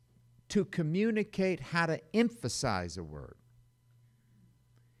Greeks to communicate how to emphasize a word,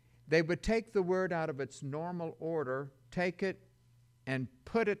 they would take the word out of its normal order, take it, and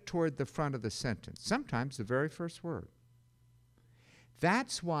put it toward the front of the sentence, sometimes the very first word.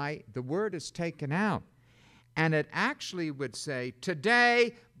 That's why the word is taken out. And it actually would say,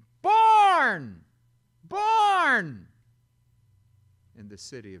 today, born in the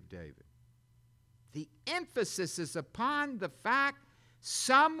city of David. The emphasis is upon the fact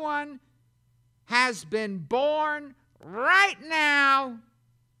someone has been born right now,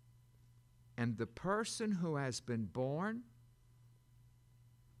 and the person who has been born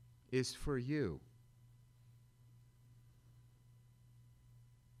is for you.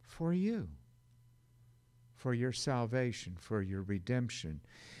 For you. For your salvation, for your redemption,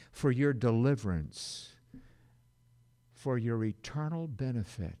 for your deliverance, for your eternal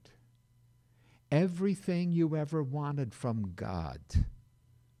benefit. Everything you ever wanted from God,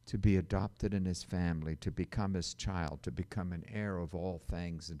 to be adopted in His family, to become His child, to become an heir of all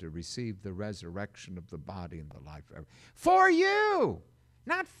things, and to receive the resurrection of the body and the life forever. For you!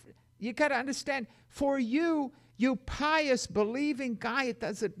 You got to understand, for you, you pious, believing guy, it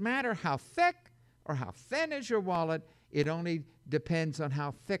doesn't matter how thick or how thin is your wallet. It only depends on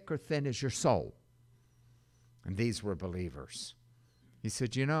how thick or thin is your soul. And these were believers. He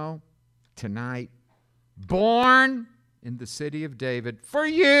said, tonight, born in the city of David, for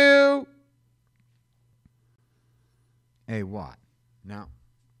you, A what? Now,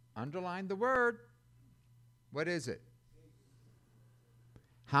 underline the word. What is it?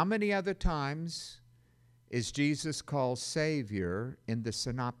 How many other times is Jesus called Savior in the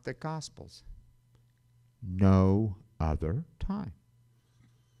Synoptic Gospels? No other time.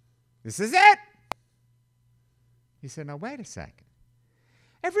 This is it. He said, now wait a second.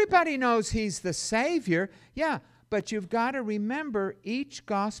 Everybody knows he's the Savior. Yeah, but you've got to remember each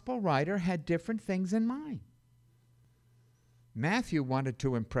gospel writer had different things in mind. Matthew wanted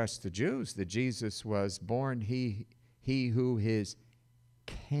to impress the Jews that Jesus was born he who is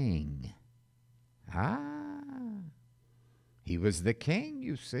king. He was the king,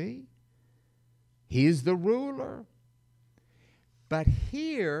 you see. He's the ruler. But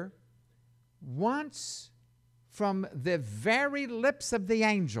here, once from the very lips of the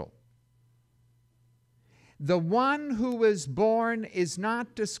angel, the one who was born is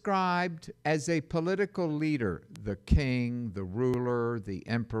not described as a political leader, the king, the ruler, the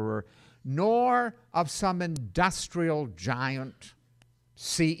emperor, nor of some industrial giant,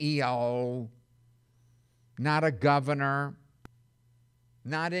 CEO, not a governor,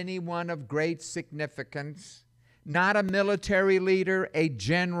 not anyone of great significance, not a military leader, a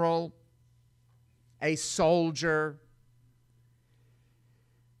general, a soldier.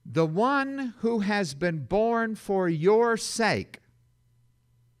 The one who has been born for your sake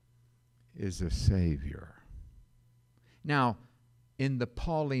is a Savior. Now, in the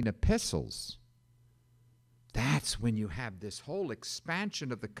Pauline epistles, that's when you have this whole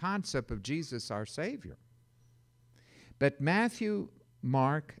expansion of the concept of Jesus our Savior. But Matthew,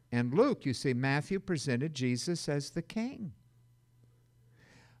 Mark, and Luke, you see, Matthew presented Jesus as the King.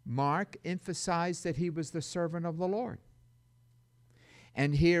 Mark emphasized that he was the servant of the Lord.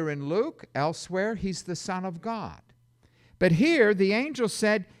 And here in Luke, elsewhere, he's the Son of God. But here, the angel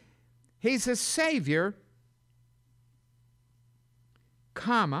said, he's a Savior,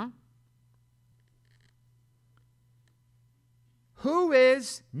 comma, who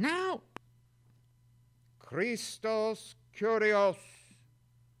is now Christos Kyrios.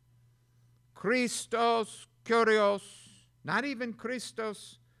 Christos Kyrios. Not even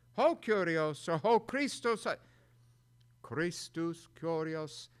Christos ho Kyrios or ho Christos. Christus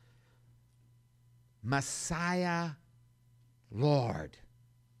Kyrios, Messiah, Lord.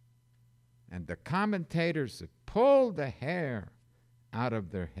 And the commentators have pulled the hair out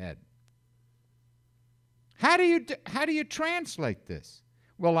of their head. How do you translate this?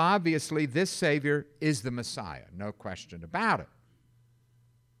 Well, obviously, this Savior is the Messiah, no question about it.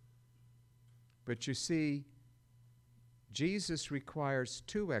 But you see, Jesus requires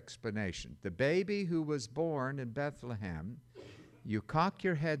two explanations. The baby who was born in Bethlehem, you cock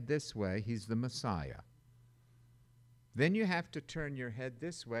your head this way, he's the Messiah. Then you have to turn your head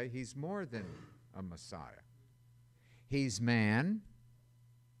this way, he's more than a Messiah. He's man,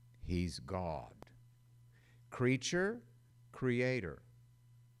 he's God. Creature, creator.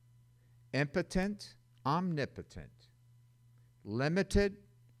 Impotent, omnipotent. Limited,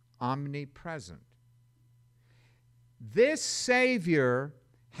 omnipresent. This Savior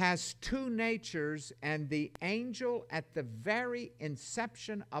has two natures, and the angel at the very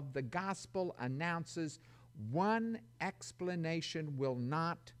inception of the gospel announces one explanation will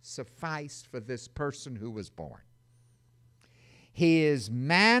not suffice for this person who was born. He is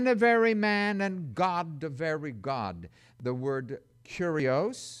man of very man and God of very God. The word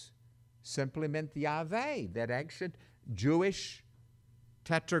kurios simply meant Yahweh, that ancient Jewish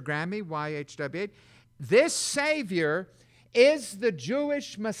tetragrammy, YHWH. This Savior is the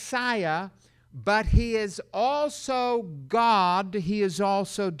Jewish Messiah, but he is also God. He is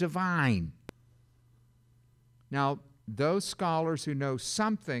also divine. Now, those scholars who know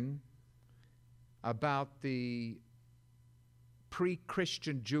something about the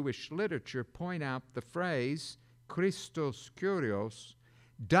pre-Christian Jewish literature point out the phrase Christos Kyrios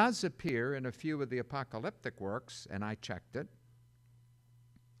does appear in a few of the apocalyptic works, and I checked it.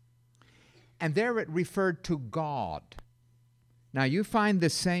 And there it referred to God. Now you find the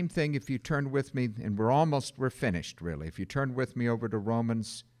same thing if you turn with me, and we're finished really. If you turn with me over to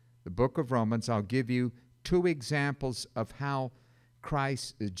Romans, the book of Romans, I'll give you two examples of how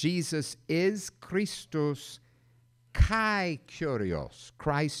Jesus is Christus kai Kyrios,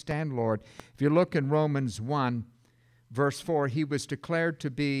 Christ and Lord. If you look in Romans 1, verse 4, he was declared to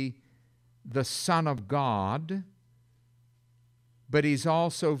be the Son of God, but he's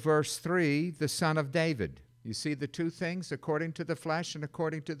also, verse 3, the Son of David. You see the two things, according to the flesh and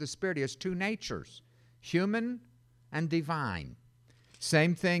according to the Spirit. He has two natures, human and divine.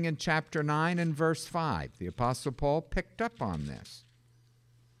 Same thing in chapter 9 and verse 5. The Apostle Paul picked up on this.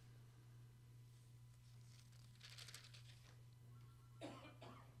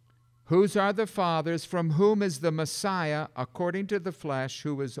 whose are the fathers, from whom is the Messiah, according to the flesh,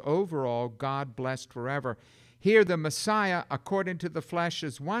 who is over all, God blessed forever. Here the Messiah, according to the flesh,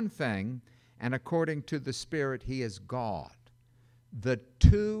 is one thing, and according to the Spirit, he is God. The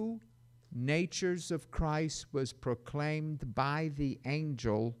two natures of Christ was proclaimed by the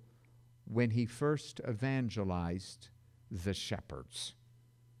angel when he first evangelized the shepherds.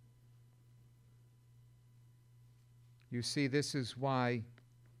 You see, this is why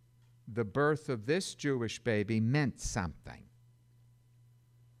the birth of this Jewish baby meant something.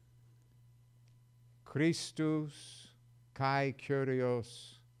 Christus kai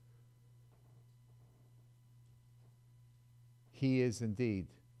Kyrios. He is indeed.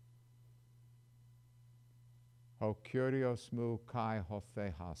 O Kyrios mu kai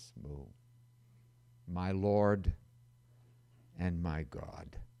hothehas mu. My Lord and my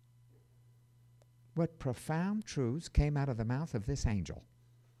God. What profound truths came out of the mouth of this angel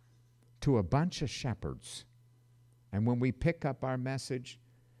to a bunch of shepherds. And when we pick up our message,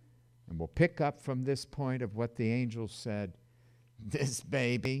 and we'll pick up from this point of what the angel said, this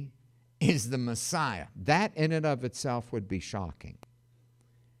baby is the Messiah. That in and of itself would be shocking.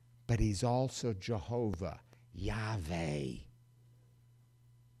 But he's also Jehovah, Yahweh.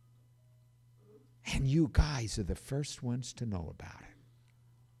 And you guys are the first ones to know about it.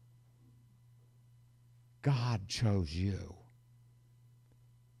 God chose you.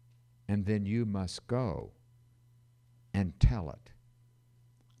 And then you must go and tell it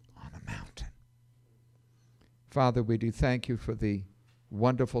on a mountain. Father, we do thank you for the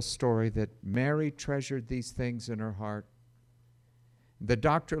wonderful story that Mary treasured these things in her heart. That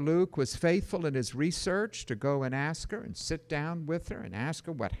Dr. Luke was faithful in his research to go and ask her and sit down with her and ask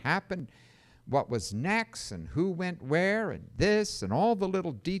her what happened, what was next, and who went where, and this, and all the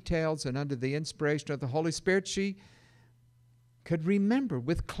little details, and under the inspiration of the Holy Spirit, she could remember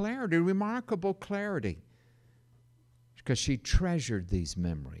with clarity, remarkable clarity, because she treasured these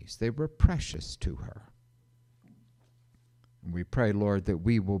memories. They were precious to her. And we pray, Lord, that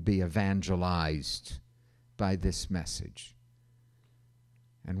we will be evangelized by this message.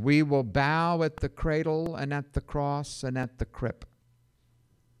 And we will bow at the cradle and at the cross and at the crib.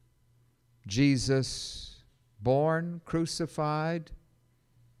 Jesus, born, crucified,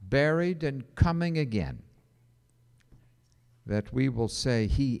 buried, and coming again. That we will say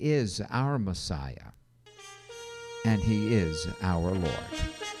he is our Messiah and he is our Lord.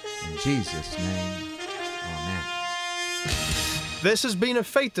 In Jesus' name, amen. This has been a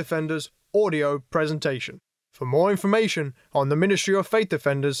Faith Defenders audio presentation. For more information on the Ministry of Faith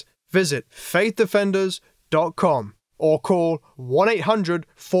Defenders, visit faithdefenders.com or call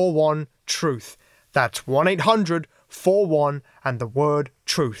 1-800-41-TRUTH. That's 1-800-41 and the word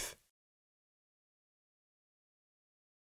truth.